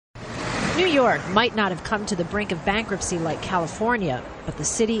New York might not have come to the brink of bankruptcy like California, but the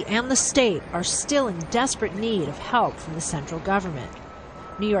city and the state are still in desperate need of help from the central government.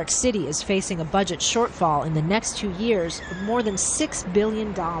 New York City is facing a budget shortfall in the next 2 years of more than $6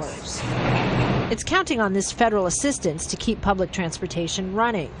 billion. It's counting on this federal assistance to keep public transportation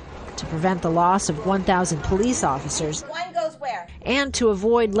running, to prevent the loss of 1,000 police officers, One goes where? and to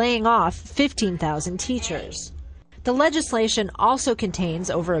avoid laying off 15,000 teachers. The legislation also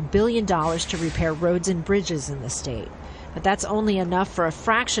contains over $1 billion to repair roads and bridges in the state, but that's only enough for a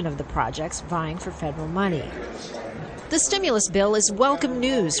fraction of the projects vying for federal money. The stimulus bill is welcome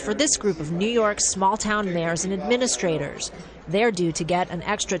news for this group of New York's small-town mayors and administrators. They're due to get an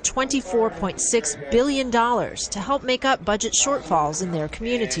extra $24.6 billion to help make up budget shortfalls in their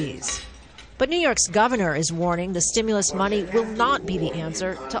communities. But New York's governor is warning the stimulus money will not be the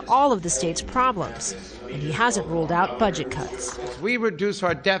answer to all of the state's problems, and he hasn't ruled out budget cuts. As we reduce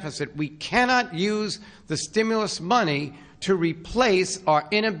our deficit, we cannot use the stimulus money to replace our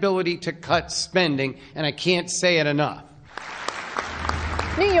inability to cut spending, and I can't say it enough.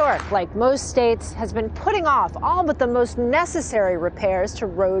 New York, like most states, has been putting off all but the most necessary repairs to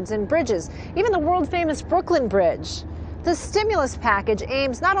roads and bridges, even the world-famous Brooklyn Bridge. The stimulus package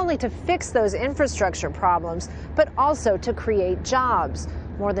aims not only to fix those infrastructure problems, but also to create jobs.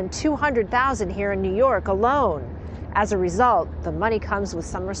 More than 200,000 here in New York alone. As a result, the money comes with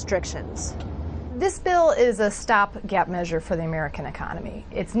some restrictions. This bill is a stopgap measure for the American economy.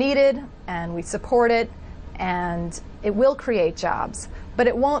 It's needed, and we support it, and it will create jobs, but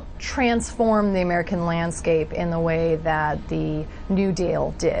it won't transform the American landscape in the way that the New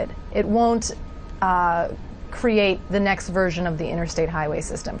Deal did. It won't create the next version of the interstate highway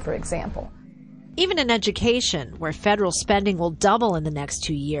system, for example. Even in education, where federal spending will double in the next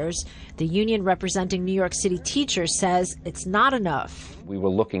 2 years, the union representing New York City teachers says it's not enough. We were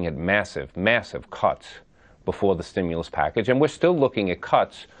looking at massive, massive cuts before the stimulus package, and we're still looking at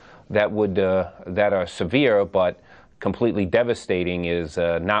cuts that are severe, but completely devastating is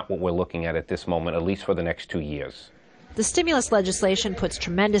not what we're looking at this moment, at least for the next 2 years. The stimulus legislation puts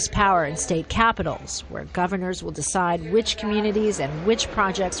tremendous power in state capitals, where governors will decide which communities and which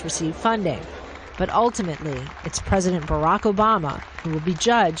projects receive funding. But ultimately, it's President Barack Obama who will be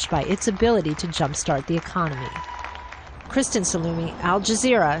judged by its ability to jumpstart the economy. Kristen Salumi, Al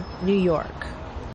Jazeera, New York.